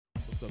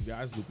What's up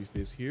guys,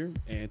 LoopyFist here,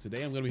 and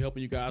today I'm going to be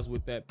helping you guys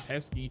with that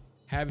pesky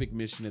Havok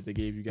mission that they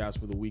gave you guys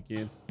for the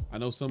weekend. I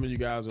know some of you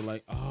guys are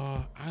like,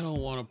 I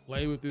don't want to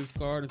play with this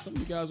card, and some of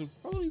you guys will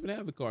probably even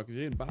have the card because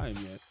you didn't buy him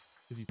yet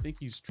because you think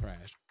he's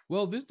trash.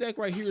 Well, this deck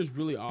right here is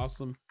really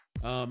awesome.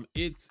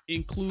 It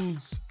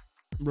includes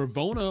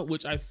Ravonna,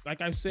 which like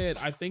I said,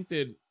 I think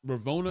that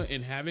Ravonna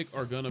and Havok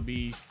are gonna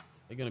be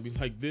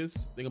like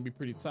this. They're gonna be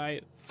pretty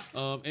tight.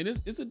 And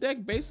it's a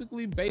deck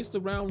basically based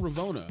around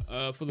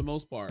Ravonna for the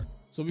most part.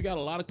 So we got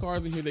a lot of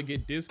cards in here that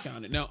get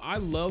discounted. Now, I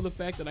love the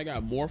fact that I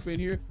got Morph in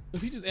here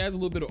because he just adds a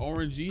little bit of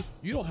RNG.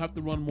 You don't have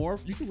to run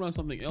Morph, you can run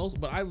something else,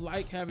 but I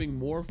like having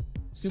Morph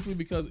simply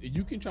because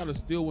you can try to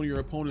steal one of your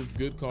opponent's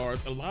good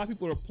cards. A lot of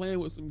people are playing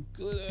with some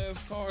good ass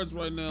cards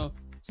right now.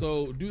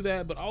 So do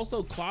that, but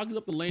also clogging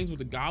up the lanes with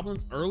the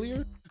Goblins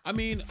earlier. I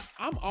mean,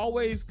 I'm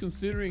always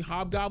considering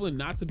Hobgoblin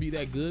not to be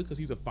that good because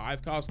he's a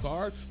 5-cost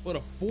card, but a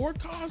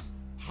 4-cost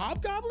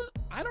Hobgoblin,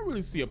 I don't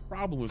really see a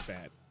problem with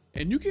that.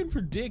 And you can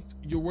predict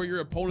where your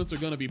opponents are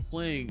gonna be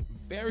playing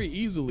very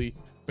easily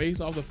based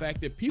off the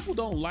fact that people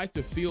don't like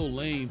to fill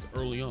lanes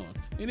early on.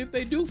 And if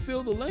they do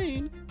fill the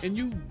lane and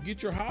you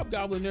get your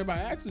Hobgoblin there by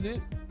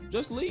accident,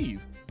 just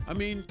leave. I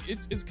mean,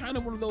 it's kind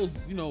of one of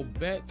those, you know,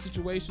 bet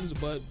situations,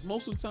 but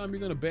most of the time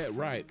you're gonna bet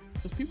right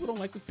because people don't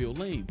like to fill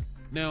lanes.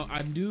 Now,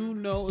 I do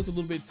know it's a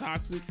little bit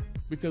toxic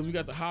because we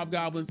got the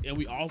Hobgoblins and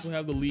we also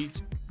have the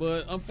Leech,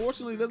 but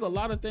unfortunately there's a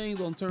lot of things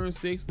on turn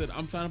 6 that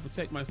I'm trying to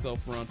protect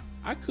myself from.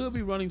 I could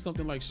be running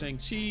something like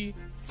Shang-Chi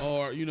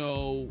or, you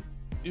know,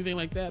 anything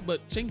like that, but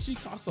Shang-Chi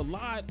costs a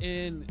lot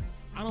and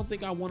I don't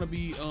think I wanna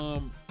be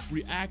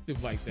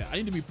reactive like that. I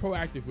need to be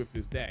proactive with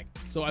this deck.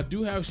 So I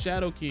do have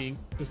Shadow King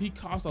because he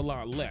costs a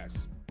lot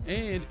less.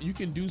 And you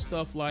can do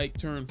stuff like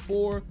turn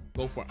 4,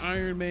 go for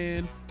Iron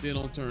Man. Then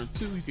on turn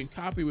 2, you can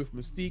copy with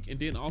Mystique and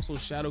then also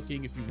Shadow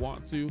King if you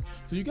want to.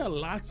 So you got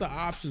lots of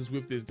options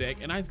with this deck.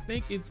 And I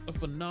think it's a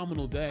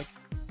phenomenal deck.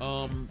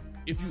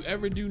 If you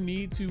ever do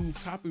need to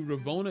copy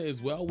Ravonna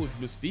as well with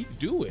Mystique,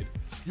 do it.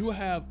 You will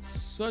have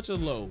such a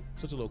low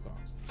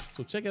cost.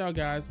 So check it out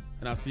guys,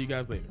 and I'll see you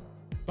guys later.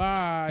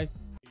 Bye.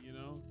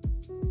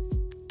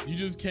 You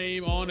just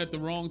came on at the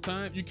wrong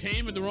time. You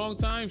came at the wrong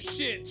time?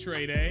 Shit,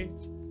 Trade A.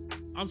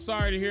 I'm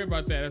sorry to hear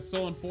about that. That's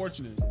so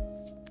unfortunate.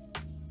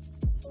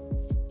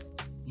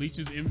 Leech's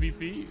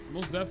MVP?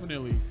 Most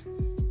definitely.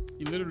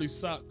 He literally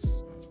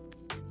sucks.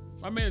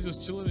 My man is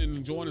just chilling and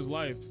enjoying his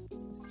life.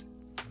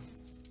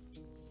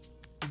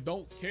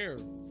 Don't care.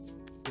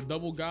 The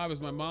Double Gob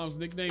is my mom's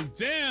nickname.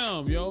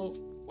 Damn, yo.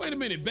 Wait a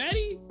minute,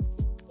 Betty?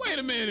 Wait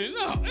a minute.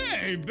 No,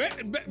 hey,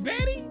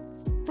 Betty?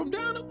 From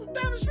down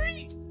the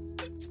street?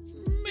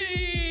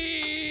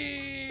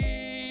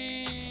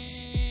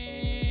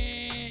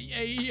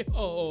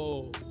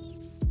 Yo.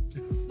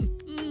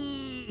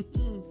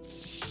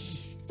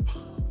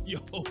 Yo,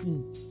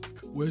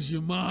 where's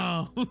your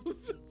mom?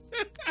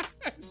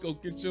 Go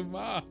get your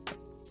mom.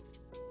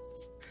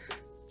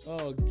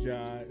 Oh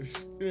gosh.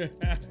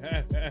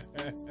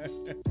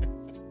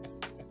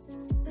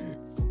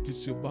 Go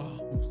get your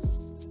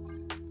moms.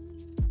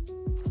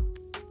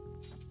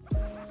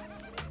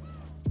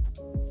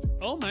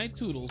 Oh my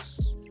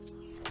toodles.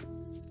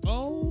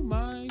 Oh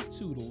my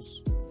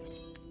toodles.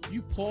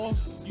 You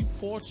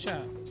poor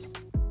chap.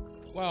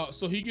 Wow,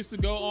 so he gets to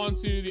go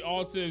onto the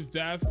altar of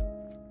death?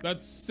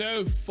 That's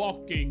so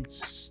fucking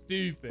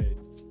stupid.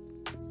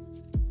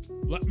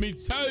 Let me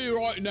tell you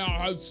right now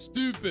how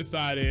stupid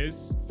that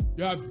is.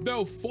 You have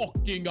no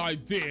fucking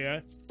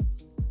idea.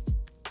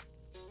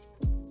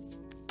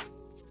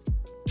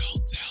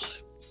 Don't tell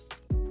him.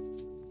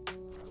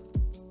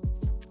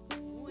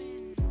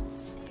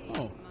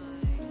 Oh.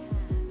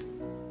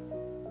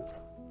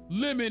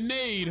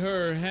 Lemonade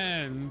her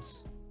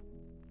hands.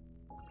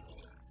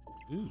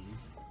 Ooh.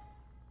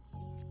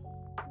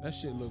 That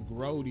shit look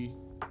grody.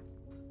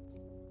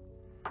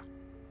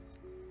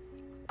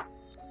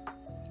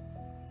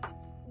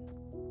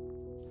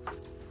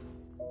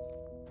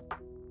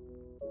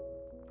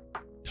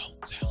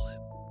 Don't tell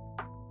him.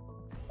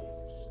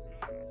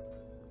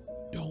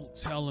 Don't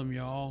tell him,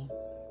 y'all.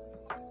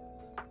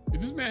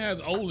 If this man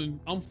has Olin,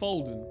 I'm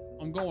folding.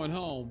 I'm going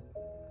home.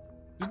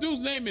 This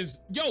dude's name is,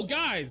 yo,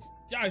 guys,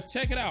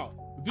 check it out.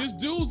 This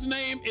dude's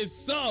name is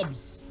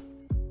Subs.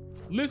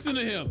 Listen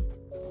to him.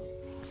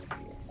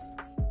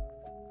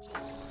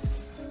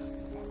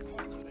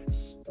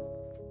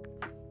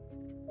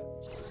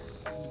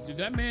 Did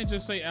that man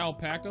just say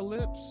alpaca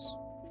lips?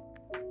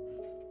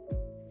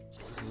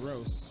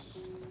 Gross.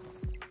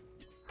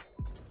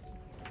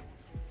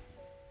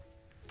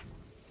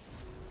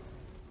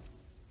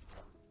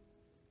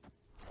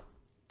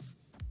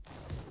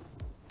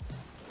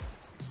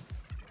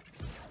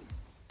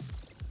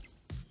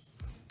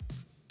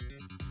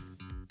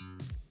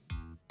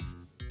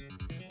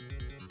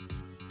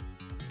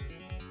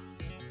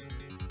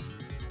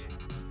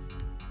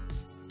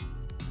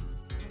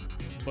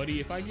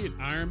 Buddy, if I get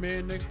Iron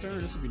Man next turn,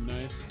 this would be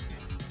nice.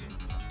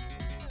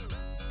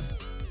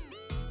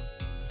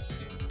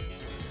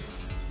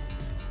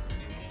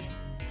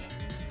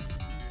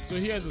 So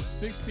he has a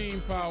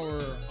 16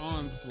 power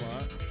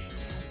onslaught.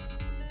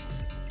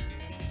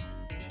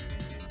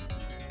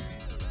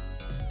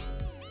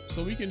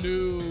 So we can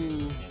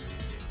do...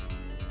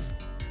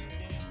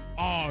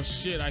 Oh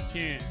shit, I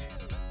can't.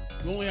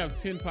 We only have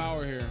 10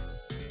 power here.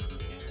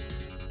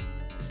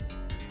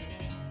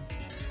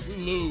 We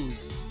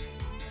lose.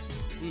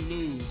 We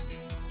lose.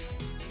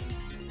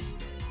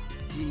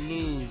 We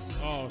lose.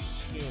 Oh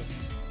shit.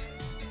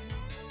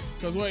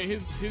 Cause wait,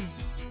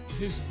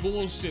 his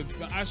bullshit.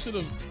 I should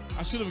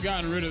have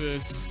gotten rid of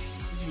this.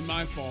 This is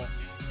my fault.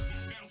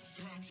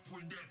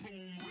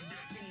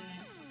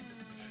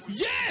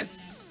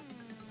 Yes!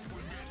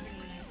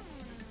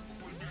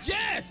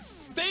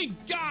 Yes!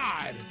 Thank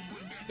God!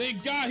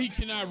 Thank God he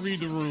cannot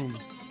read the room.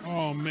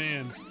 Oh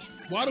man.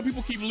 Why do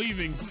people keep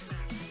leaving?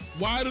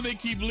 Why do they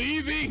keep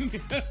leaving?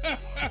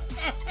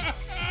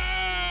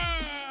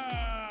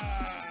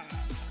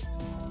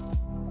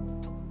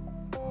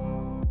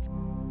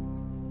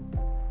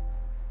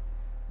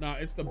 Nah,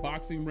 it's the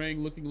boxing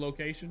ring looking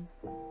location.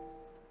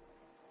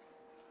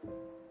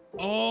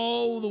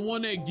 Oh, the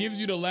one that gives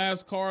you the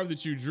last card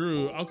that you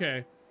drew.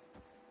 Okay.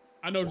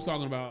 I know what you're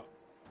talking about.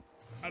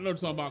 I know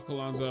what you're talking about,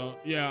 Kalonzo.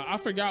 Yeah, I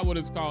forgot what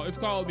it's called. It's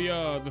called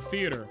the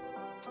theater.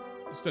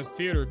 It's the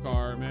theater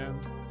card, man.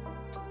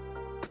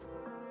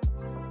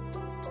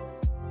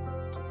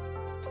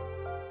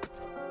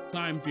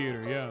 Time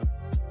theater, yeah.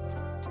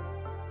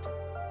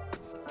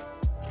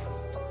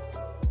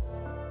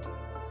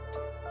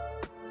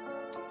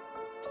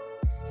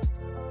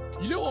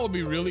 You know what would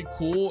be really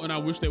cool, and I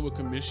wish they would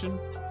commission?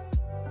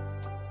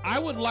 I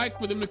would like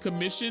for them to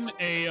commission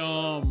a,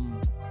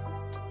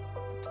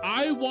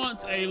 I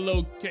want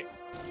a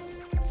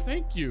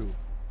thank you.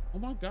 Oh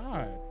my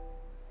God.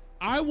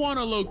 I want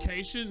a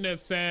location that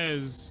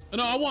says,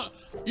 no, I want,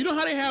 you know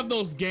how they have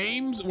those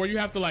games where you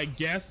have to like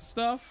guess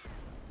stuff?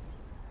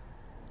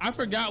 I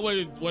forgot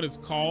what it's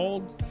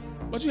called,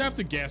 but you have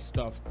to guess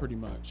stuff pretty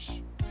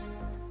much.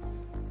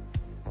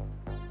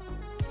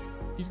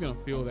 He's gonna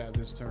feel that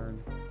this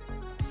turn.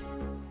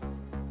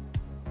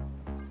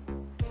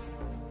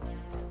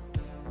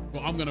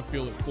 Well, I'm gonna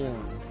feel it for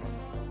him,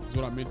 is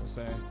what I meant to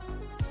say.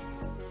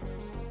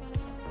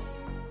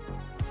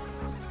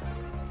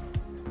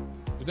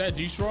 Is that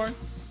destroy?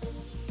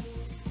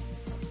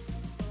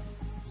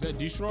 Is that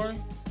destroy?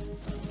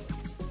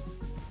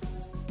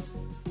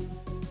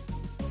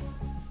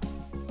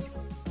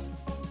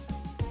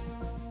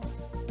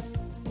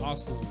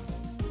 Awesome.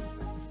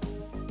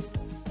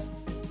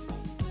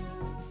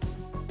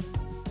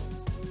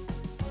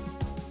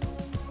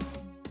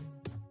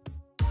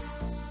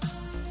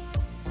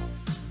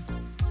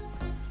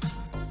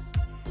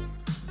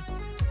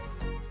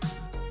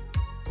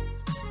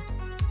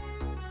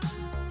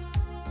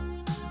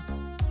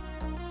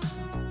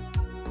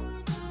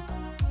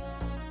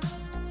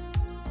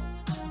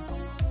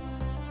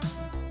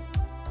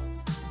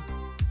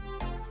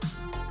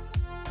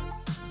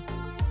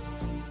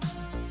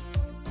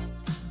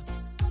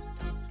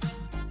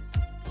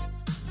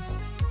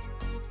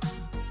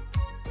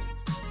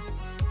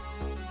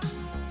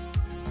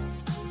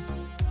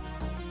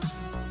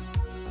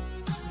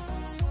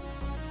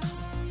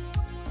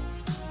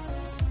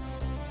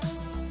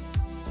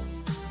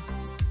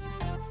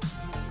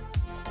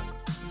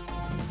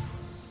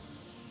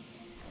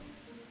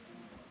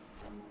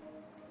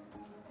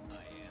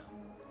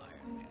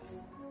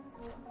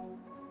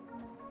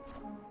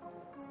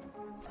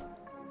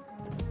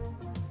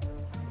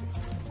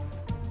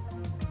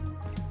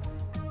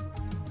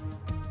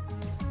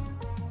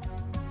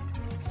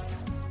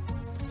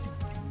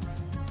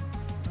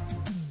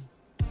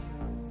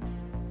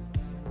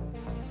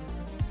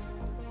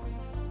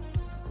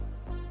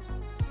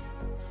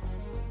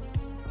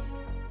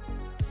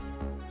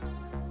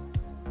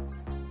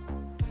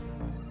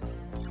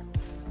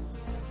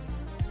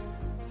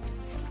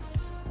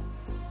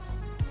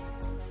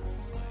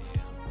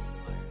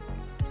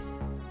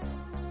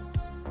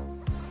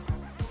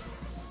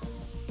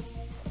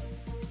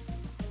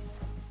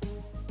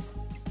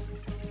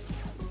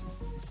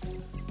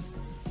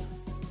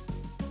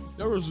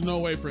 There was no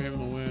way for him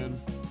to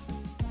win.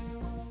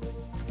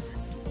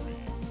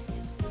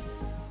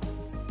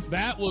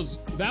 That was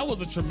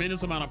a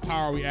tremendous amount of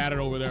power we added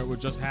over there with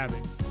just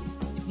Havok.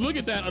 Look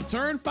at that, a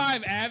turn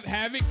 5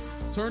 Havok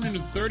turned into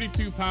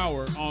 32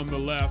 power on the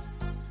left.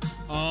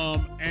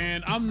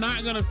 And I'm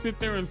not gonna sit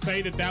there and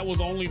say that that was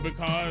only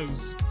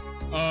because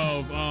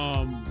of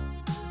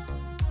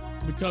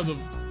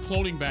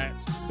cloning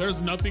bats.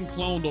 There's nothing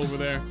cloned over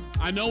there.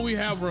 I know we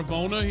have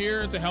Ravona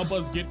here to help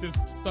us get this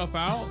stuff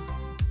out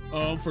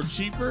for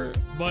cheaper,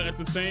 but at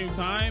the same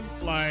time,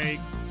 like,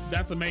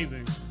 that's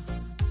amazing.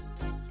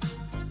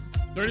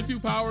 32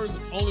 powers,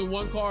 only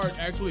one card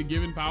actually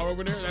giving power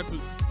over there.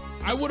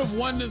 I would have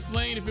won this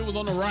lane if it was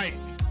on the right.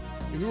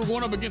 If we were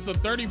going up against a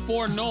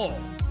 34 null.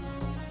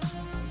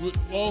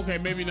 Okay,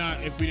 maybe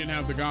not if we didn't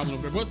have the goblin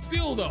over there, but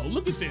still though,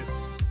 look at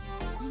this.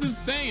 This is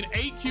insane.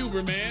 8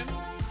 cuber, man.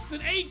 It's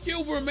an 8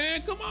 cuber,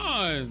 man. Come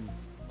on.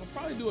 I'll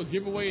probably do a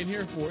giveaway in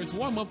here for it. It's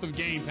 1 month of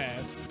Game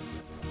Pass.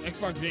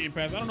 Xbox Game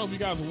Pass. I don't know if you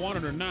guys want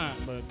it or not,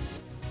 but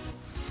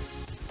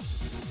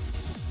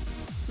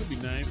could be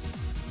nice.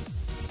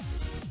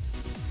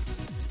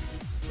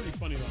 Pretty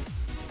funny though.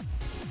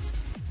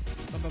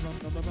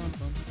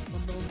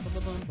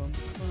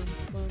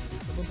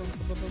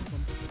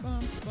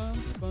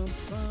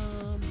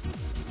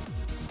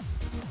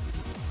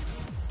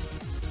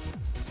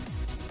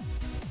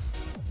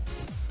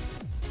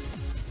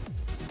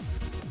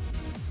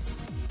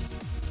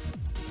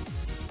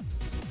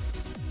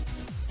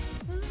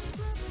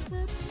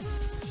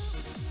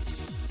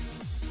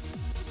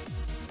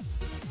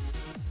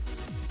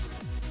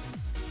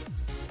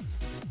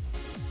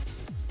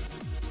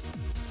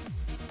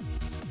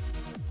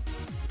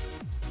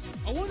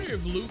 I wonder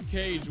if Luke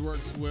Cage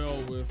works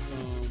well with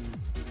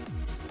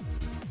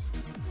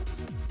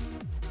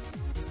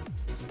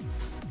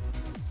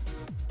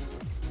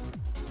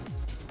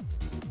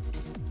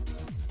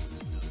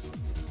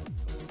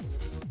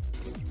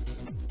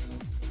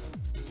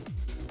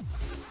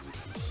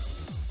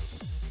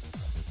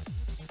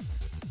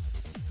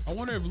I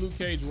wonder if Luke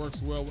Cage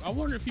works well. I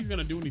wonder if he's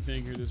gonna do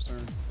anything here this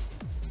turn.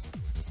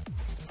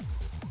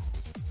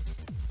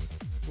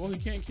 Well, he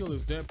can't kill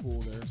his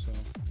Deadpool there, so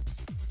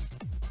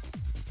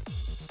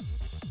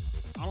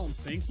I don't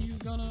think he's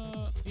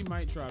gonna. He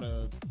might try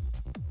to.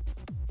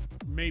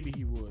 Maybe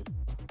he would.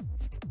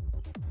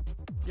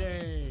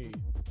 Yay.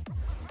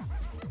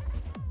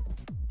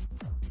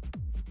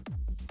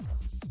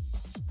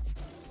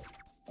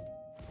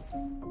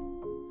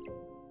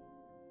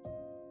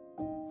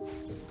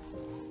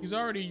 He's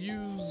already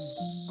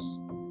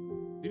used.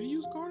 Did he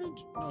use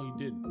Carnage? No, he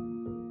didn't.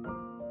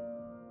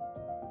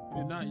 He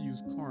did not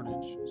use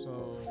Carnage,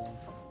 so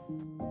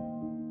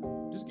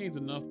this gains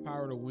enough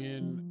power to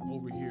win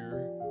over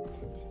here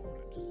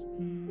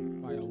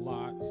by a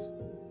lot.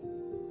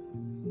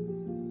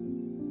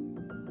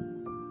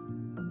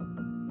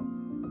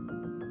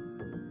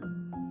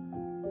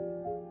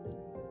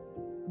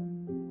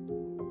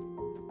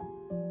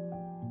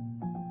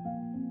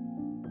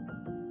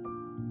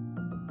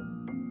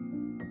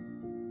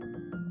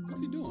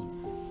 What's he doing?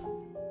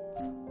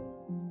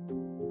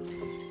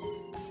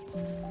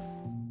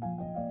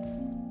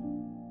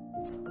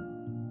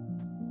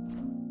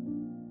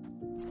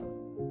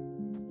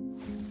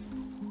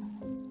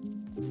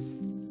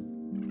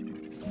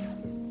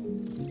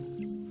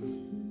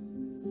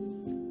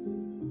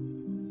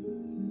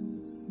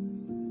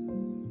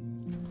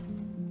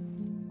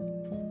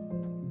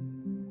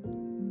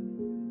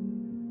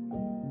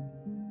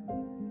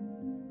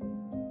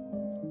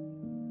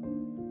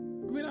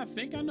 I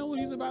think I know what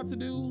he's about to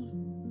do.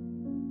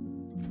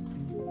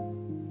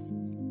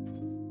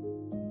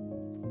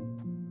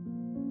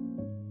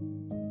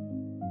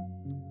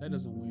 That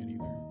doesn't win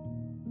either.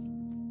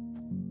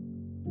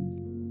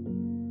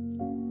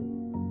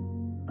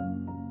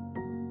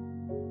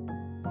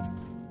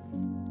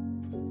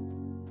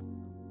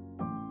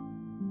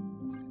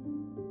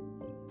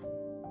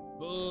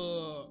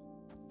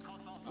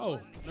 Oh,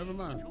 never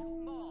mind.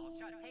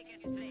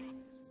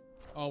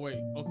 Oh wait,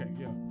 okay,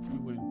 yeah, we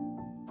win.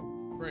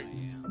 Great.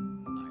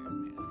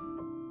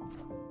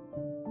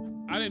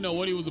 I didn't know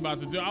what he was about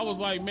to do. I was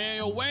like,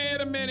 man, wait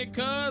a minute,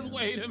 cuz.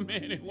 Wait a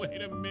minute.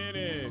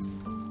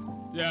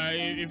 Yeah,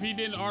 if he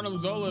didn't Arnim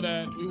Zola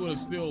that, we would have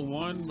still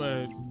won,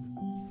 but it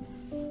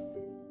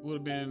would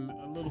have been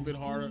a little bit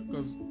harder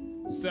because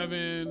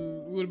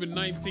 7, we would have been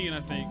 19, I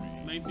think.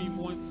 19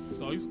 points.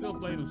 So he still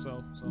played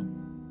himself. So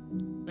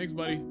thanks,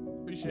 buddy.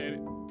 Appreciate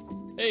it.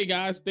 Hey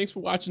guys, thanks for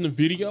watching the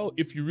video.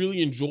 If you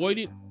really enjoyed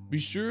it, be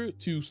sure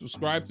to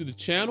subscribe to the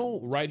channel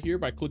right here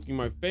by clicking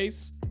my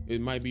face. It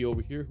might be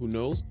over here, who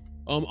knows?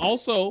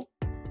 Also,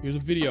 here's a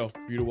video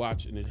for you to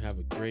watch and then have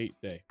a great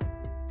day.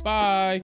 Bye.